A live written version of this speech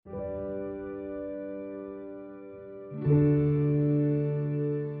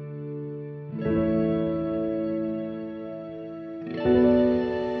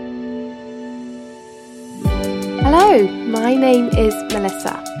Hello, my name is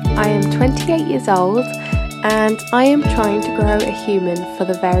Melissa. I am 28 years old and I am trying to grow a human for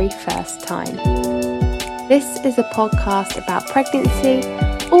the very first time. This is a podcast about pregnancy,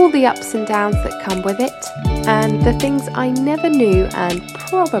 all the ups and downs that come with it, and the things I never knew and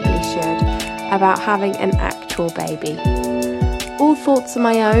probably should about having an actual baby. All thoughts are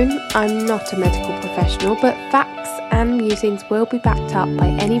my own. I'm not a medical professional, but facts and musings will be backed up by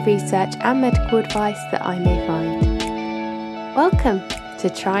any research and medical advice that I may find. Welcome to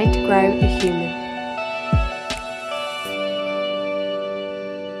Trying to Grow a Human.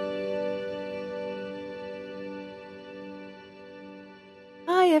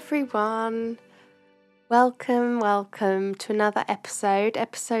 Hi everyone. Welcome to another episode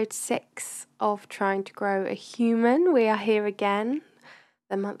 6 of Trying to Grow a Human. We are here again.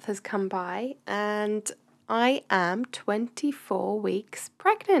 The month has come by and I am 24 weeks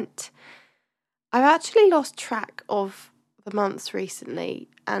pregnant. I've actually lost track of the months recently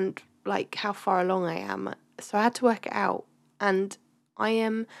and like how far along I am. So I had to work it out and I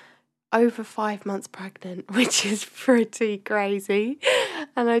am over 5 months pregnant, which is pretty crazy.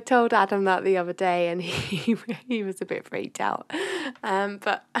 And I told Adam that the other day and he was a bit freaked out.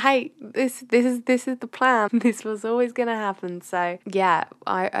 But hey, this is the plan. This was always going to happen. So yeah,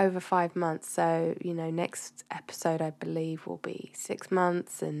 I over 5 months. So, next episode I believe will be 6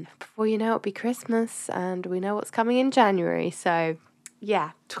 months, and before you know it'll be Christmas and we know what's coming in January. So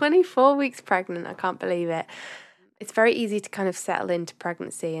yeah, 24 weeks pregnant. I can't believe it. It's very easy to kind of settle into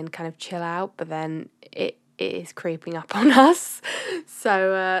pregnancy and kind of chill out, but then it is creeping up on us.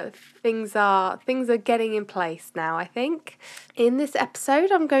 So things are getting in place now, I think. In this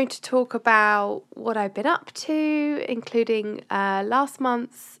episode, I'm going to talk about what I've been up to, including last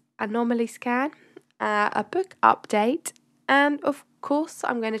month's anomaly scan, a book update, and of course,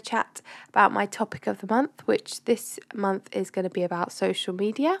 I'm going to chat about my topic of the month, which this month is going to be about social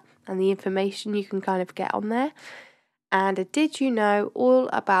media and the information you can kind of get on there. And a did you know all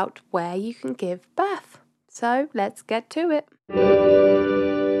about where you can give birth? So let's get to it.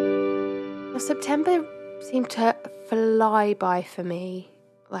 Well, September seemed to fly by for me.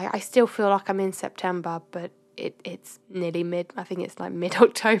 Like, I still feel like I'm in September, but it's nearly I think it's like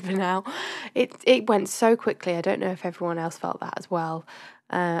mid-October now. It went so quickly. I don't know if everyone else felt that as well.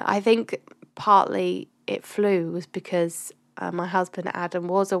 I think partly it flew was because my husband Adam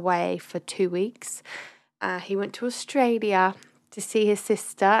was away for 2 weeks. He went to Australia to see his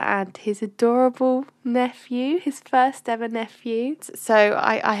sister and his adorable nephew, his first ever nephew. So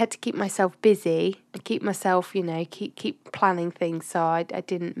I had to keep myself busy and keep myself, keep planning things so I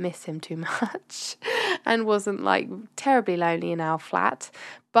didn't miss him too much and wasn't like terribly lonely in our flat.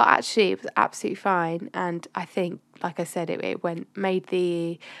 But actually it was absolutely fine. And I think, like I said, it made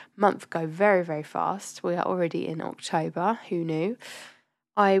the month go very, very fast. We are already in October. Who knew?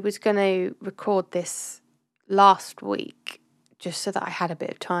 I was going to record this last week just so that I had a bit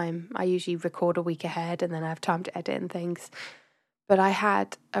of time. I usually record a week ahead and then I have time to edit and things. But I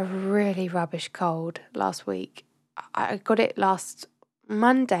had a really rubbish cold last week. I got it last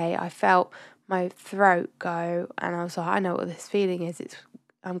Monday. I felt my throat go and I was like, I know what this feeling is.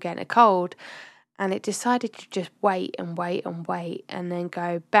 I'm getting a cold. And it decided to just wait and then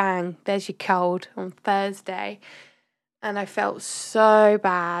go bang, there's your cold on Thursday. And I felt so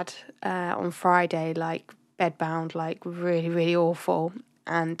bad on Friday, like bedbound, like really, really awful.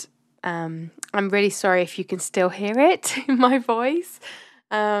 And I'm really sorry if you can still hear it in my voice.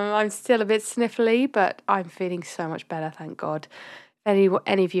 I'm still a bit sniffly, but I'm feeling so much better, thank God. Any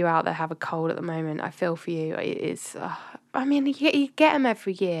of you out there have a cold at the moment, I feel for you. It's, you get them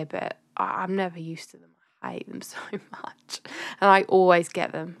every year, but I'm never used to them. I hate them so much. And I always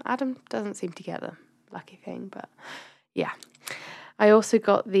get them. Adam doesn't seem to get them, lucky thing, but yeah. I also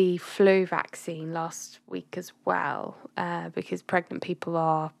got the flu vaccine last week as well, because pregnant people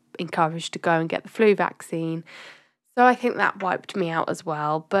are encouraged to go and get the flu vaccine. So I think that wiped me out as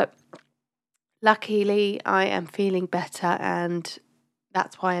well. But luckily, I am feeling better and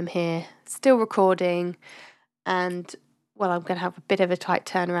that's why I'm here, still recording. And, well, I'm going to have a bit of a tight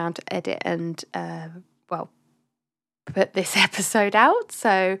turnaround to edit and, put this episode out.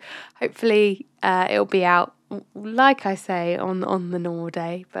 So hopefully it'll be out, like I say, on the normal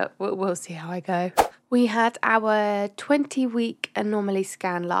day, but we'll see how I go. We had our 20-week anomaly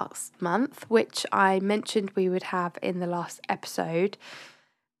scan last month, which I mentioned we would have in the last episode.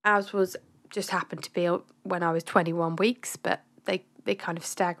 Ours was just happened to be when I was 21 weeks, but they kind of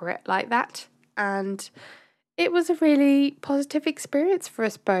stagger it like that. And it was a really positive experience for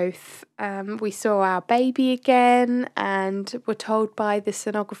us both. We saw our baby again and were told by the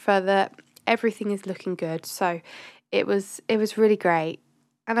sonographer that everything is looking good. So it was really great.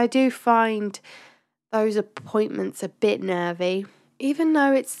 And I do find those appointments a bit nervy, even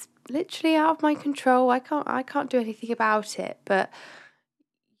though it's literally out of my control. I can't do anything about it, but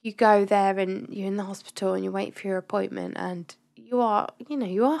you go there and you're in the hospital and you wait for your appointment, and you are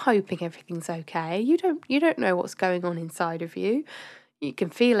hoping everything's okay. You don't know what's going on inside of you. You can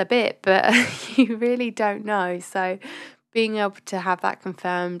feel a bit, but you really don't know. So being able to have that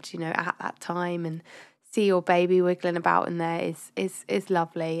confirmed, at that time, and see your baby wiggling about in there is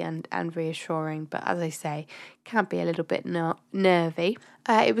lovely and reassuring. But as I say, can be a little bit nervy.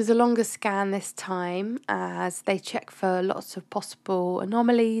 It was a longer scan this time, as they check for lots of possible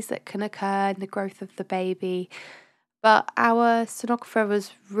anomalies that can occur in the growth of the baby. But our sonographer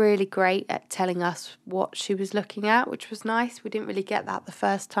was really great at telling us what she was looking at, which was nice. We didn't really get that the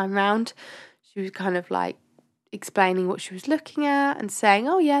first time round. She was kind of like explaining what she was looking at and saying,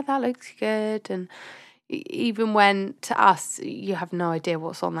 oh yeah, that looks good. And even when to us, you have no idea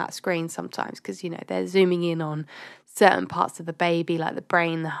what's on that screen sometimes, because, they're zooming in on certain parts of the baby, like the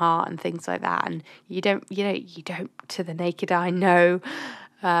brain, the heart and things like that. And you don't to the naked eye know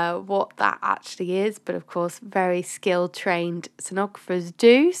what that actually is. But of course, very skilled, trained sonographers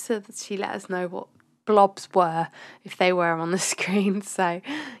do, so that she let us know what blobs were if they were on the screen. So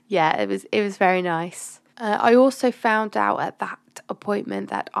yeah, it was very nice. I also found out at that appointment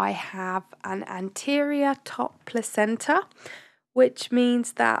that I have an anterior top placenta, which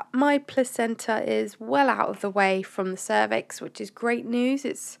means that my placenta is well out of the way from the cervix, which is great news.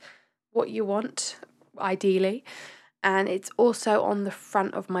 It's what you want, ideally. And it's also on the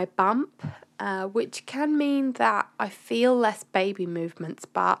front of my bump, which can mean that I feel less baby movements,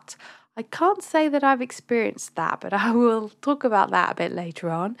 but I can't say that I've experienced that, but I will talk about that a bit later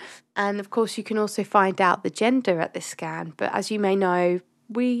on. And of course, you can also find out the gender at this scan. But as you may know,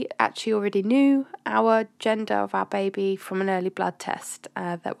 we actually already knew our gender of our baby from an early blood test,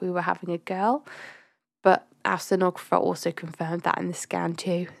 that we were having a girl. But our sonographer also confirmed that in the scan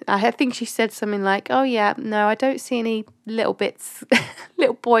too. I think she said something like, oh yeah, no, I don't see any little bits,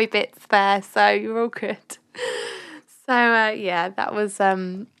 little boy bits there, so you're all good. So yeah, that was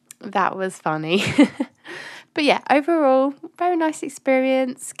funny. But yeah, overall, very nice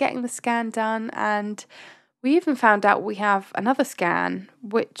experience getting the scan done. And we even found out we have another scan,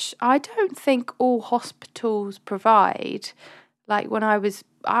 which I don't think all hospitals provide. Like when I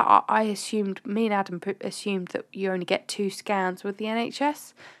assumed, me and Adam assumed that you only get 2 scans with the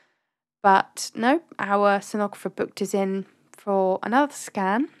NHS. But no, our sonographer booked us in for another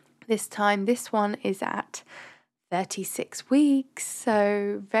scan. This one is at 36 weeks,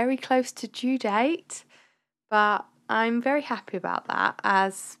 so very close to due date. But I'm very happy about that,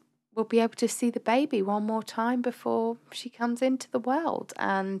 as we'll be able to see the baby one more time before she comes into the world.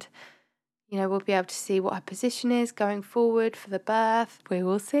 And, we'll be able to see what her position is going forward for the birth. We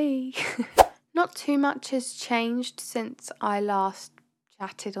will see. Not too much has changed since I last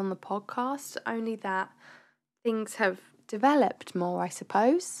chatted on the podcast, only that things have developed more, I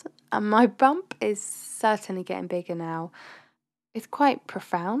suppose. And my bump is certainly getting bigger now. It's quite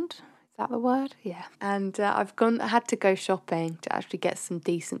profound. Is that the word? Yeah. And I've had to go shopping to actually get some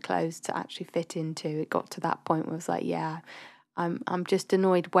decent clothes to actually fit into. It got to that point where I was like, yeah, I'm just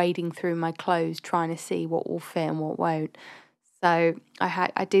annoyed wading through my clothes trying to see what will fit and what won't. So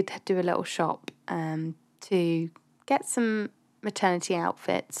I did do a little shop to get some maternity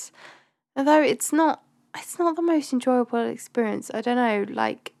outfits. Although it's not the most enjoyable experience. I don't know,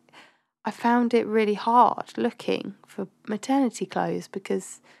 like I found it really hard looking for maternity clothes,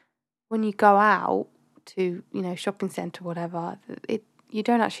 because when you go out to, shopping centre or whatever, you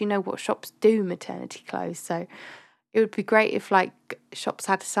don't actually know what shops do maternity clothes. So it would be great if like shops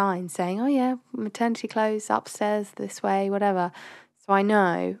had a sign saying, oh yeah, maternity clothes upstairs this way, whatever. So I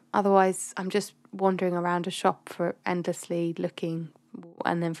know, otherwise I'm just wandering around a shop for endlessly looking,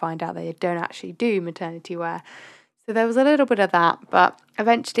 and then find out they don't actually do maternity wear. So there was a little bit of that, but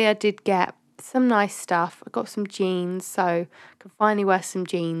eventually I did get some nice stuff. I got some jeans, so I can finally wear some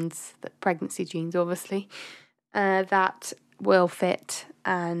jeans, pregnancy jeans obviously, that will fit,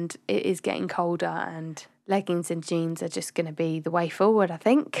 and it is getting colder, and leggings and jeans are just going to be the way forward, I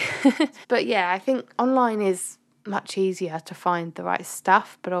think. But yeah, I think online is much easier to find the right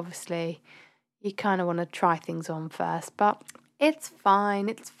stuff, but obviously you kind of want to try things on first. But it's fine.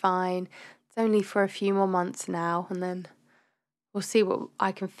 It's only for a few more months now, and then we'll see what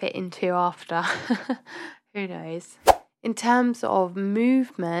I can fit into after. Who knows? In terms of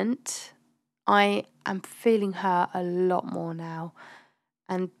movement, I am feeling her a lot more now.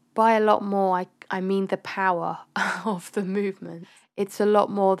 And by a lot more, I mean the power of the movement. It's a lot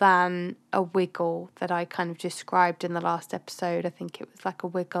more than a wiggle that I kind of described in the last episode. I think it was like a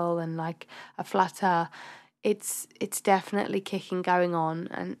wiggle and like a flutter. It's definitely kicking going on,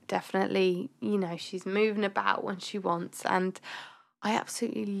 and definitely, she's moving about when she wants, and I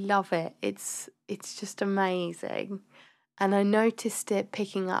absolutely love it. It's just amazing. And I noticed it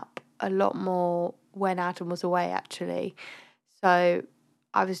picking up a lot more when Adam was away, actually. So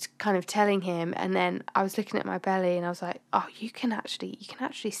I was kind of telling him, and then I was looking at my belly, and I was like, "Oh, you can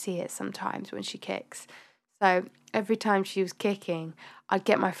actually see it sometimes when she kicks." So every time she was kicking, I'd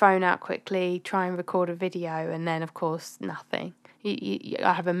get my phone out quickly, try and record a video, and then of course nothing.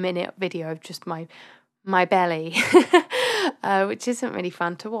 I have a minute video of just my belly, which isn't really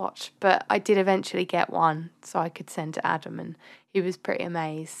fun to watch. But I did eventually get one, so I could send to Adam, and he was pretty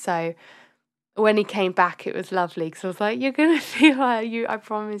amazed. So when he came back, it was lovely because I was like, "You're gonna feel her. I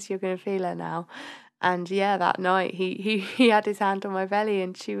promise you're gonna feel her now." And yeah, that night he had his hand on my belly,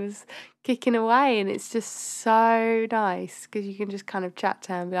 and she was kicking away, and it's just so nice because you can just kind of chat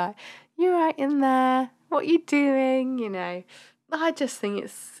to her and be like, "You right in there? What you doing?" I just think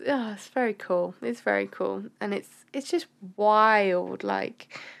it's very cool. It's very cool, and it's just wild.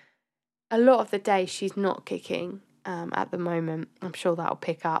 Like a lot of the day, she's not kicking. At the moment, I'm sure that'll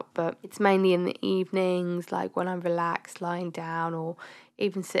pick up, but it's mainly in the evenings, like when I'm relaxed, lying down, or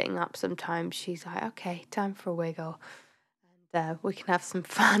even sitting up. Sometimes she's like, "Okay, time for a wiggle," and we can have some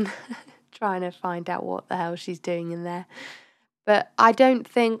fun trying to find out what the hell she's doing in there. But I don't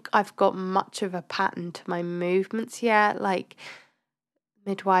think I've got much of a pattern to my movements yet. Like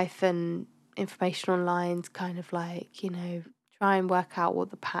midwife and information online's kind of like, try and work out what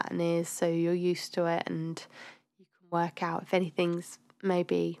the pattern is so you're used to it, and you can work out if anything's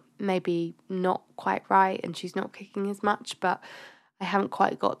maybe not quite right and she's not kicking as much, but I haven't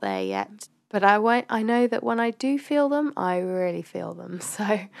quite got there yet. But I know that when I do feel them, I really feel them.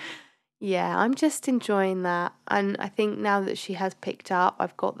 So yeah, I'm just enjoying that. And I think now that she has picked up,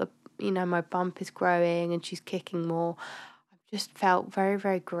 I've got my bump is growing and she's kicking more. I've just felt very,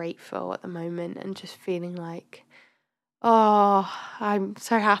 very grateful at the moment, and just feeling like, oh, I'm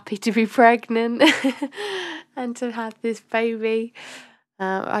so happy to be pregnant and to have this baby.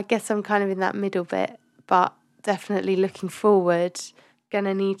 I guess I'm kind of in that middle bit, but definitely looking forward.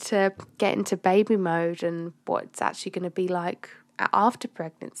 Gonna need to get into baby mode and what it's actually going to be like after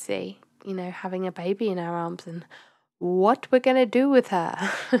pregnancy, having a baby in our arms and what we're going to do with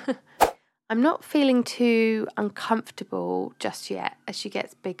her. I'm not feeling too uncomfortable just yet as she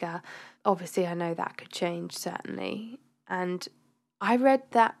gets bigger. Obviously, I know that could change, certainly. And I read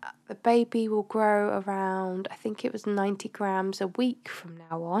that the baby will grow around, I think it was 90 grams a week from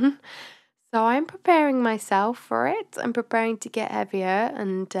now on. So I'm preparing myself for it. I'm preparing to get heavier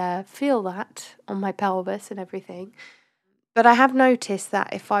and feel that on my pelvis and everything. But I have noticed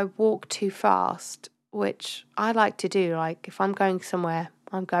that if I walk too fast, which I like to do, like if I'm going somewhere,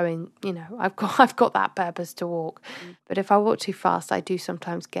 I'm going, I've got that purpose to walk. But if I walk too fast, I do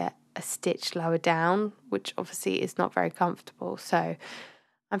sometimes get a stitch lower down, which obviously is not very comfortable. So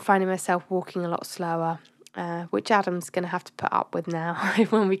I'm finding myself walking a lot slower, which Adam's going to have to put up with now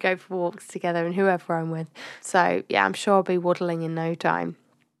when we go for walks together and whoever I'm with. So yeah, I'm sure I'll be waddling in no time.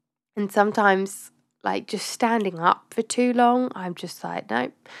 And sometimes, like just standing up for too long, I'm just like,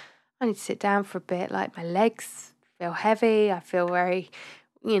 nope, I need to sit down for a bit. Like my legs feel heavy. I feel very,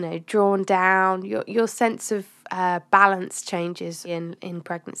 drawn down. Your sense of balance changes in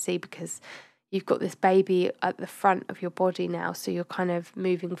pregnancy because you've got this baby at the front of your body now, so you're kind of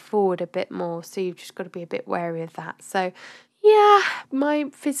moving forward a bit more. So you've just got to be a bit wary of that. So yeah, my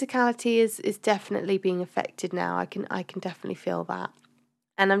physicality is definitely being affected now. I can definitely feel that.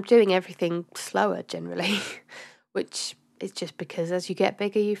 And I'm doing everything slower generally, which is just because as you get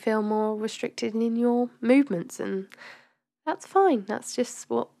bigger, you feel more restricted in your movements, and that's fine. That's just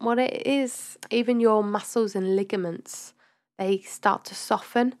what it is. Even your muscles and ligaments, they start to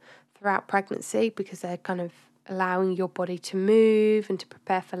soften throughout pregnancy because they're kind of allowing your body to move and to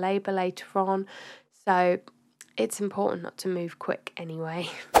prepare for labour later on. So it's important not to move quick anyway.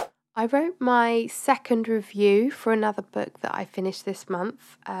 I wrote my second review for another book that I finished this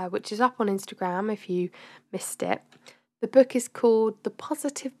month, which is up on Instagram if you missed it. The book is called The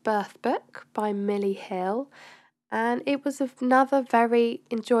Positive Birth Book by Millie Hill, and it was another very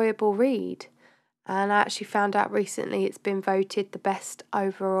enjoyable read. And I actually found out recently it's been voted the best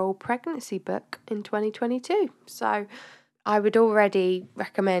overall pregnancy book in 2022. So I would already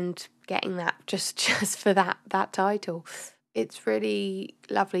recommend getting that just for that title. It's really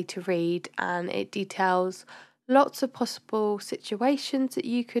lovely to read, and it details lots of possible situations that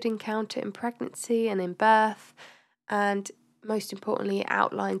you could encounter in pregnancy and in birth. And most importantly, it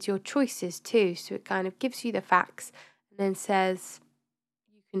outlines your choices too. So it kind of gives you the facts and then says,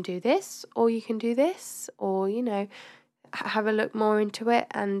 you can do this, or you can do this, or, have a look more into it.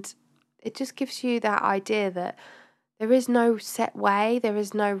 And it just gives you that idea that there is no set way, there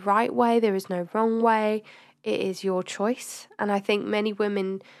is no right way, there is no wrong way. It is your choice. And I think many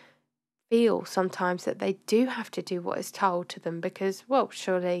women feel sometimes that they do have to do what is told to them because, well,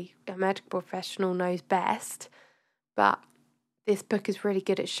 surely a medical professional knows best. But this book is really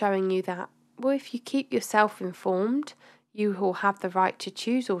good at showing you that, well, if you keep yourself informed, you will have the right to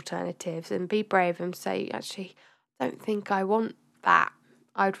choose alternatives and be brave and say, actually, I don't think I want that.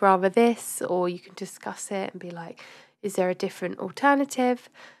 I'd rather this. Or you can discuss it and be like, is there a different alternative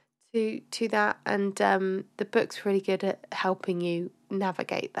to that? And the book's really good at helping you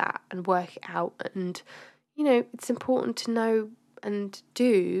navigate that and work it out. And, it's important to know and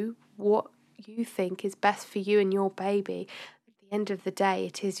do what you think is best for you and your baby. At the end of the day,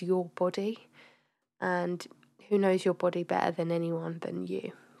 it is your body, and who knows your body better than anyone than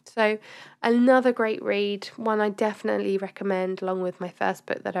you. So another great read, one I definitely recommend, along with my first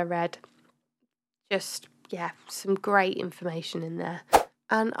book that I read. Just, some great information in there.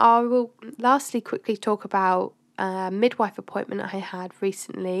 And I will lastly quickly talk about a midwife appointment I had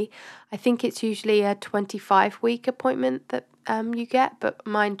recently. I think it's usually a 25-week appointment that you get, but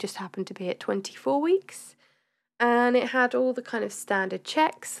mine just happened to be at 24 weeks. And it had all the kind of standard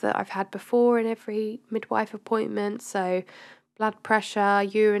checks that I've had before in every midwife appointment. So blood pressure,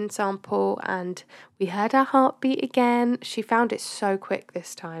 urine sample, and we heard her heartbeat again. She found it so quick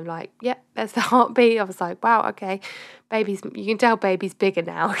this time. Like, yep, there's the heartbeat. I was like, wow, okay. You can tell baby's bigger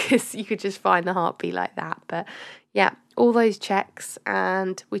now because you could just find the heartbeat like that. But yeah, all those checks.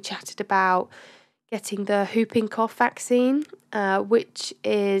 And we chatted about getting the whooping cough vaccine, which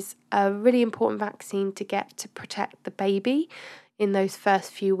is a really important vaccine to get to protect the baby in those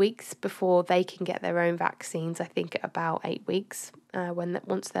first few weeks before they can get their own vaccines. I think at about 8 weeks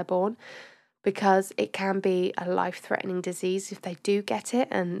once they're born, because it can be a life-threatening disease if they do get it,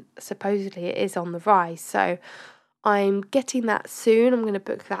 and supposedly it is on the rise. So I'm getting that soon. I'm going to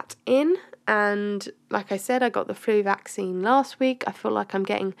book that in. And like I said, I got the flu vaccine last week. I feel like I'm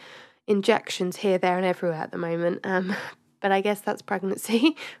getting injections here, there, and everywhere at the moment. But I guess that's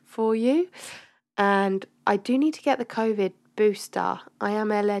pregnancy for you. And I do need to get the COVID booster. I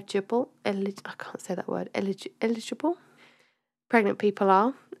am eligible. I can't say that word. Eligible. Pregnant people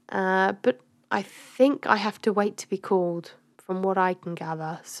are. But I think I have to wait to be called, from what I can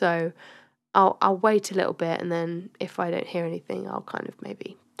gather. So I'll wait a little bit, and then if I don't hear anything, I'll kind of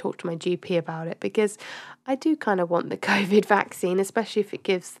maybe talk to my GP about it, because I do kind of want the COVID vaccine, especially if it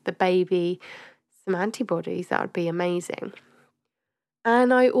gives the baby some antibodies. That would be amazing.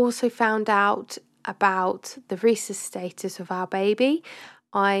 And I also found out about the rhesus status of our baby.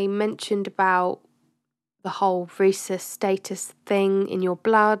 I mentioned about the whole rhesus status thing in your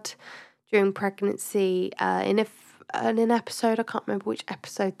blood during pregnancy in an episode. I can't remember which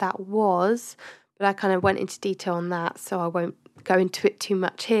episode that was, but I kind of went into detail on that, so I won't go into it too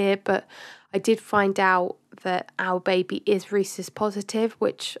much here. But I did find out that our baby is rhesus positive,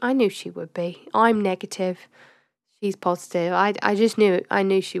 which I knew she would be. I'm negative. She's positive. I just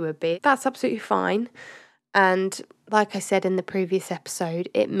knew she would be. That's absolutely fine. And like I said in the previous episode,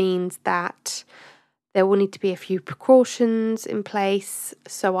 it means that there will need to be a few precautions in place.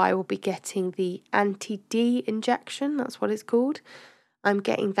 So I will be getting the anti-D injection. That's what it's called. I'm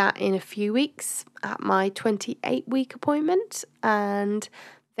getting that in a few weeks at my 28-week appointment. And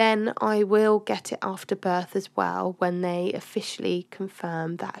then I will get it after birth as well, when they officially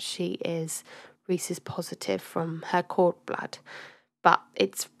confirm that she is rhesus positive from her cord blood. But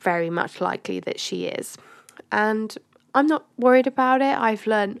it's very much likely that she is. And I'm not worried about it. I've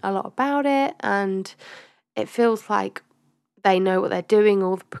learned a lot about it, and it feels like they know what they're doing.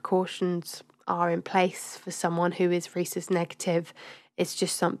 All the precautions are in place for someone who is rhesus negative. It's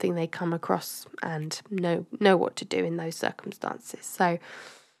just something they come across and know what to do in those circumstances. So,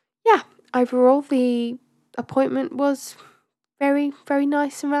 yeah, overall the appointment was very, very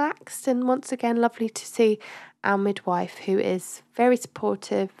nice and relaxed, and once again lovely to see our midwife, who is very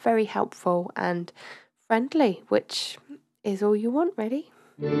supportive, very helpful and friendly, which is all you want, really.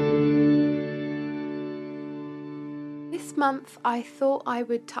 This month I thought I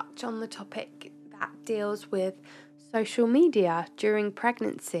would touch on the topic that deals with social media during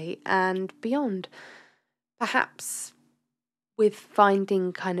pregnancy and beyond. Perhaps with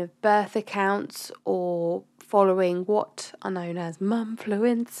finding kind of birth accounts or following what are known as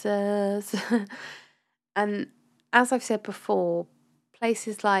mumfluencers. And as I've said before,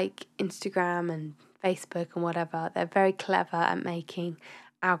 places like Instagram and Facebook and whatever, they're very clever at making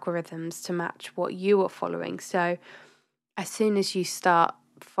algorithms to match what you are following. So as soon as you start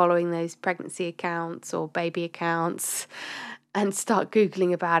following those pregnancy accounts or baby accounts and start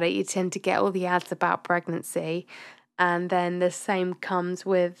Googling about it, you tend to get all the ads about pregnancy. And then the same comes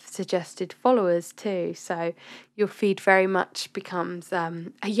with suggested followers too. So your feed very much becomes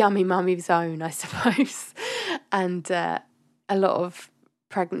a yummy mummy zone, I suppose. And a lot of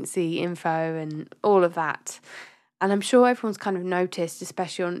pregnancy info and all of that. And I'm sure everyone's kind of noticed,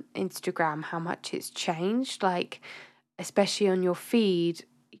 especially on Instagram, how much it's changed. Like, especially on your feed,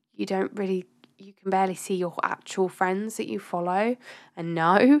 you can barely see your actual friends that you follow and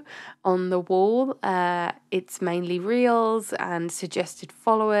know on the wall. It's mainly reels and suggested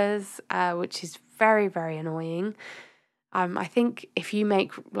followers, which is very, very annoying. I think if you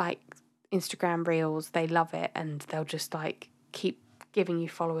make like Instagram reels, they love it and they'll just like keep giving you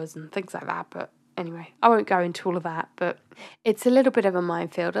followers and things like that. But anyway, I won't go into all of that, but it's a little bit of a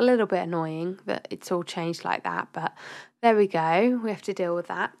minefield, a little bit annoying that it's all changed like that, but there we go. We have to deal with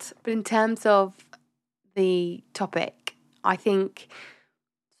that. But in terms of the topic, I think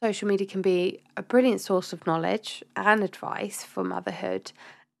social media can be a brilliant source of knowledge and advice for motherhood,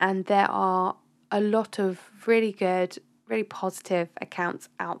 and there are a lot of really good, really positive accounts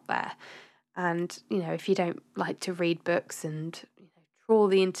out there. And, if you don't like to read books and trawl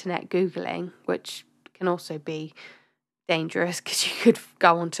the internet Googling, which can also be dangerous because you could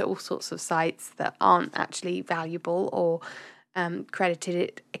go onto all sorts of sites that aren't actually valuable or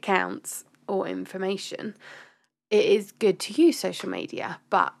credited accounts or information, it is good to use social media.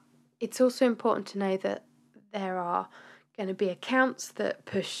 But it's also important to know that there are going to be accounts that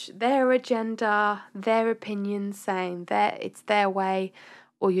push their agenda, their opinions, saying that it's their way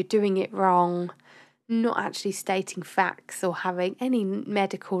or you're doing it wrong, not actually stating facts or having any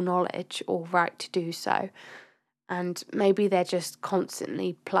medical knowledge or right to do so. And maybe they're just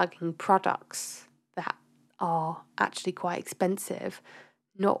constantly plugging products that are actually quite expensive,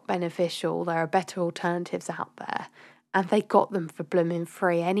 not beneficial. There are better alternatives out there. And they got them for blooming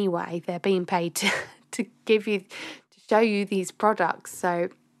free anyway. They're being paid to show you these products. So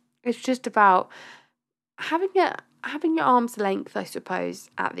it's just about having your arm's length, I suppose,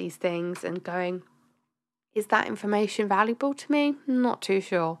 at these things and going, is that information valuable to me? Not too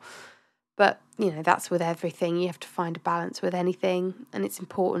sure. But, that's with everything. You have to find a balance with anything. And it's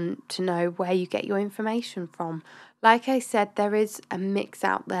important to know where you get your information from. Like I said, there is a mix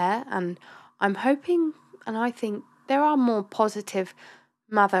out there. And I'm hoping, and I think there are more positive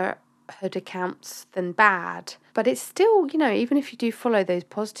motherhood accounts than bad. But it's still, even if you do follow those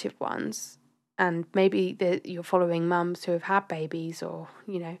positive ones, and maybe you're following mums who have had babies or,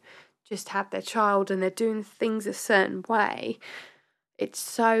 just had their child and they're doing things a certain way, it's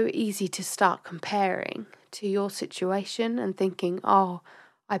so easy to start comparing to your situation and thinking, oh,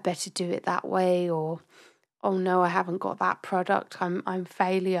 I better do it that way, or oh no, I haven't got that product, I'm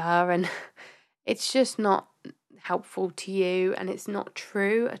failure, and it's just not helpful to you and it's not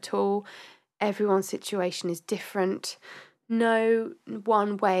true at all. Everyone's situation is different. No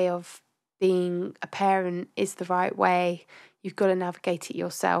one way of being a parent is the right way. You've got to navigate it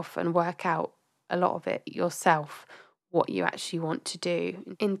yourself and work out a lot of it yourself, what you actually want to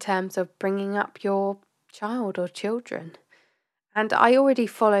do in terms of bringing up your child or children. And I already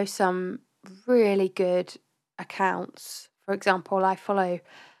follow some really good accounts. For example, I follow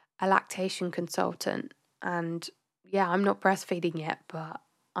a lactation consultant, and I'm not breastfeeding yet, but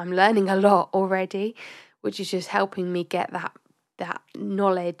I'm learning a lot already, which is just helping me get that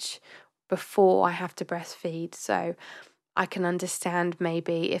knowledge before I have to breastfeed. So I can understand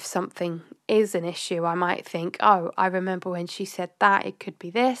maybe if something is an issue, I might think, oh, I remember when she said that, it could be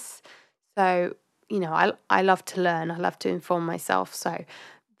this. So, I love to learn. I love to inform myself. So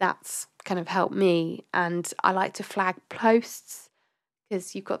that's kind of helped me. And I like to flag posts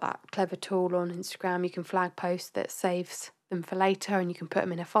because you've got that clever tool on Instagram. You can flag posts that saves them for later and you can put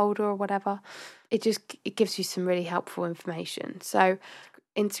them in a folder or whatever. It gives you some really helpful information. So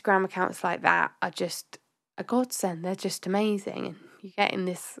Instagram accounts like that are just a godsend. They're just amazing, and you're getting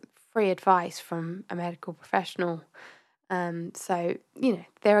this free advice from a medical professional. So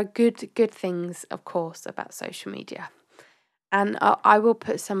there are good things, of course, about social media, and I will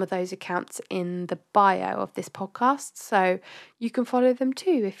put some of those accounts in the bio of this podcast, so you can follow them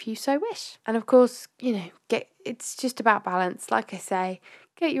too if you so wish. And of course, it's just about balance. Like I say,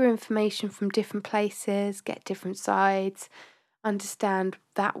 get your information from different places, get different sides, understand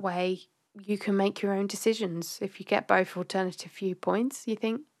that way you can make your own decisions. If you get both alternative viewpoints, you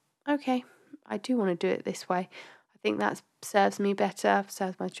think, okay, I do want to do it this way. I think that serves me better,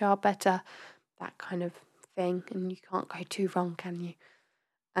 serves my child better. that kind of thing, and you can't go too wrong, can you?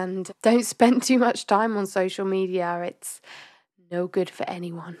 And don't spend too much time on social media. It's no good for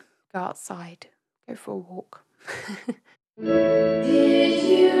anyone. Go outside, go for a walk. Did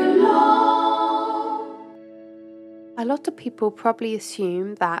you know? A lot of people probably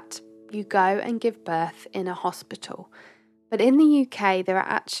assume that you go and give birth in a hospital. But in the UK, there are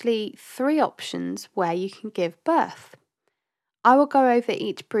actually 3 options where you can give birth. I will go over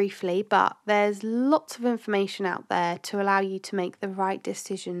each briefly, but there's lots of information out there to allow you to make the right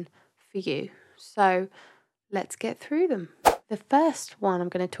decision for you. So let's get through them. The first one I'm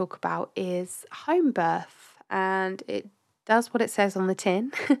going to talk about is home birth, and it does what it says on the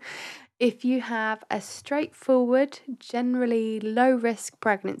tin. If you have a straightforward, generally low risk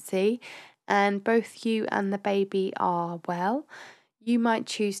pregnancy, and both you and the baby are well, you might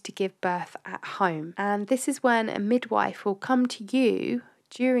choose to give birth at home. And this is when a midwife will come to you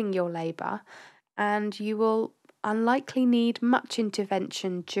during your labour, and you will unlikely need much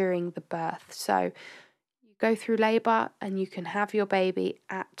intervention during the birth. So you go through labour and you can have your baby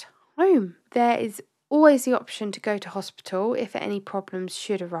at home. There is always the option to go to hospital if any problems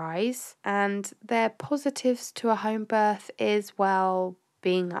should arise, and their positives to a home birth is, well,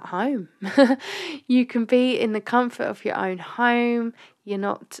 being at home. You can be in the comfort of your own home. You're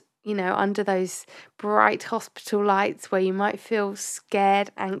not, under those bright hospital lights where you might feel scared,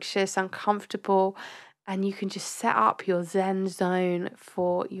 anxious, uncomfortable, and you can just set up your Zen zone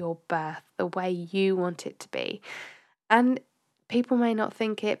for your birth the way you want it to be. And people may not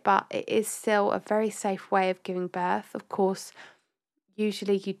think it, but it is still a very safe way of giving birth. Of course,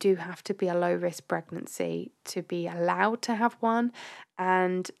 usually you do have to be a low risk pregnancy to be allowed to have one.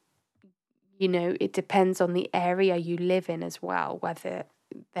 And, it depends on the area you live in as well, whether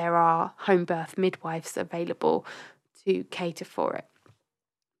there are home birth midwives available to cater for it.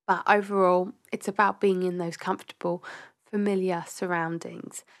 But overall, it's about being in those comfortable, familiar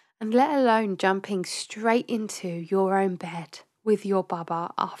surroundings, and let alone jumping straight into your own bed with your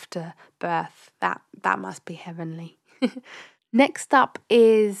baba after birth. That must be heavenly. Next up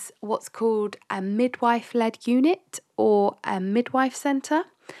is what's called a midwife-led unit or a midwife centre.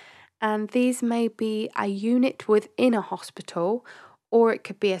 And these may be a unit within a hospital, or it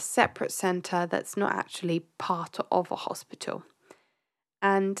could be a separate centre that's not actually part of a hospital.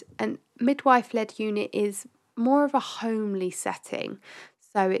 And a midwife-led unit is more of a homely setting.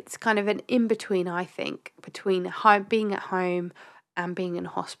 So it's kind of an in-between, I think, between being at home and being in a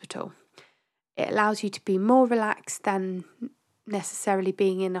hospital. It allows you to be more relaxed than necessarily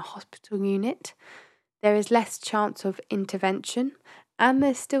being in a hospital unit. There is less chance of intervention, and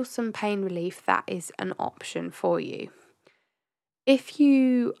there's still some pain relief that is an option for you. If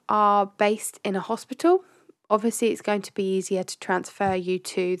you are based in a hospital, obviously it's going to be easier to transfer you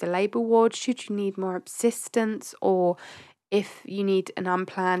to the labour ward should you need more assistance, or if you need an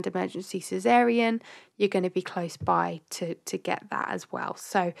unplanned emergency caesarean, you're going to be close by to get that as well.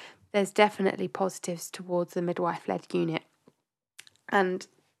 So there's definitely positives towards the midwife-led unit. And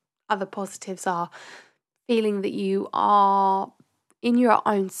other positives are feeling that you are in your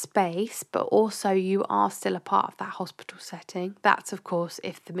own space, but also you are still a part of that hospital setting. That's, of course,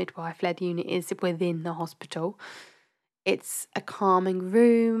 if the midwife-led unit is within the hospital. It's a calming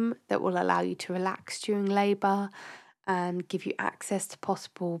room that will allow you to relax during labour and give you access to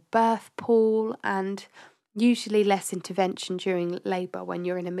possible birth pool, and usually less intervention during labour when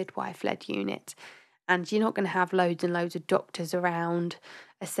you're in a midwife-led unit. And you're not going to have loads and loads of doctors around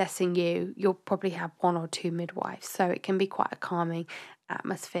assessing you. You'll probably have 1 or 2 midwives. So it can be quite a calming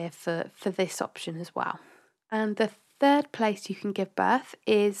atmosphere for this option as well. And the third place you can give birth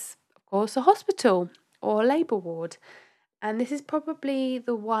is, of course, a hospital or a labour ward. And this is probably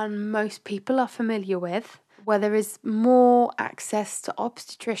the one most people are familiar with, where there is more access to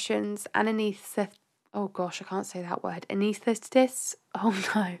obstetricians and anaesthetists.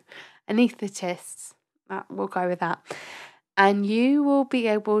 We'll go with that. And you will be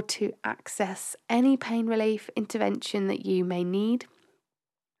able to access any pain relief intervention that you may need.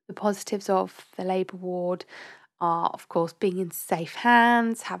 The positives of the labour ward are, of course, being in safe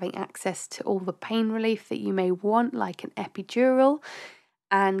hands, having access to all the pain relief that you may want, like an epidural,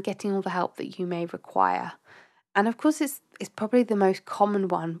 and getting all the help that you may require. And of course, it's probably the most common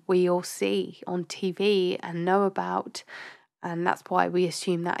one we all see on TV and know about. And that's why we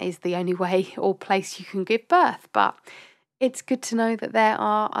assume that is the only way or place you can give birth. But it's good to know that there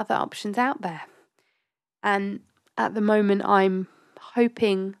are other options out there. And at the moment, I'm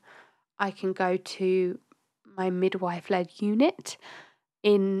hoping I can go to my midwife-led unit.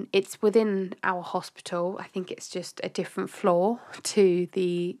 it's within our hospital. I think it's just a different floor to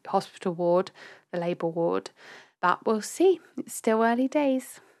the hospital ward, the labour ward. But we'll see. It's still early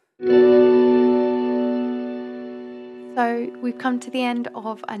days. So we've come to the end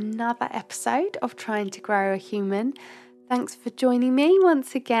of another episode of Trying to Grow a Human. Thanks for joining me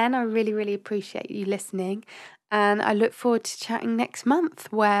once again. I really, really appreciate you listening. And I look forward to chatting next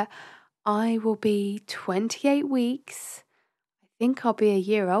month, where I will be 28 weeks. I think I'll be a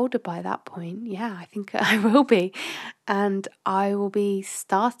year older by that point. Yeah, I think I will be. And I will be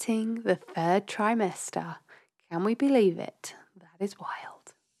starting the 3rd trimester. Can we believe it? That is wild.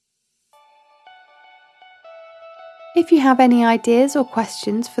 If you have any ideas or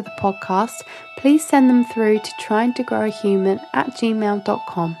questions for the podcast, please send them through to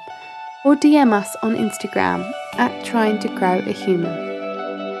tryingtogrowAhuman@gmail.com or DM us on Instagram @tryingtogrowAhuman.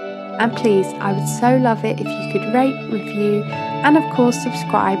 And please, I would so love it if you could rate, review, and of course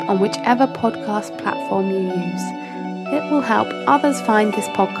subscribe on whichever podcast platform you use. It will help others find this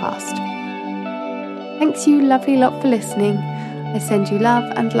podcast. Thanks you lovely lot for listening. I send you love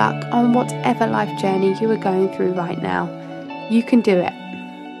and luck on whatever life journey you are going through right now. You can do it.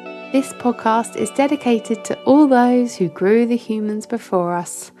 This podcast is dedicated to all those who grew the humans before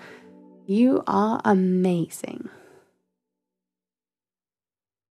us. You are amazing.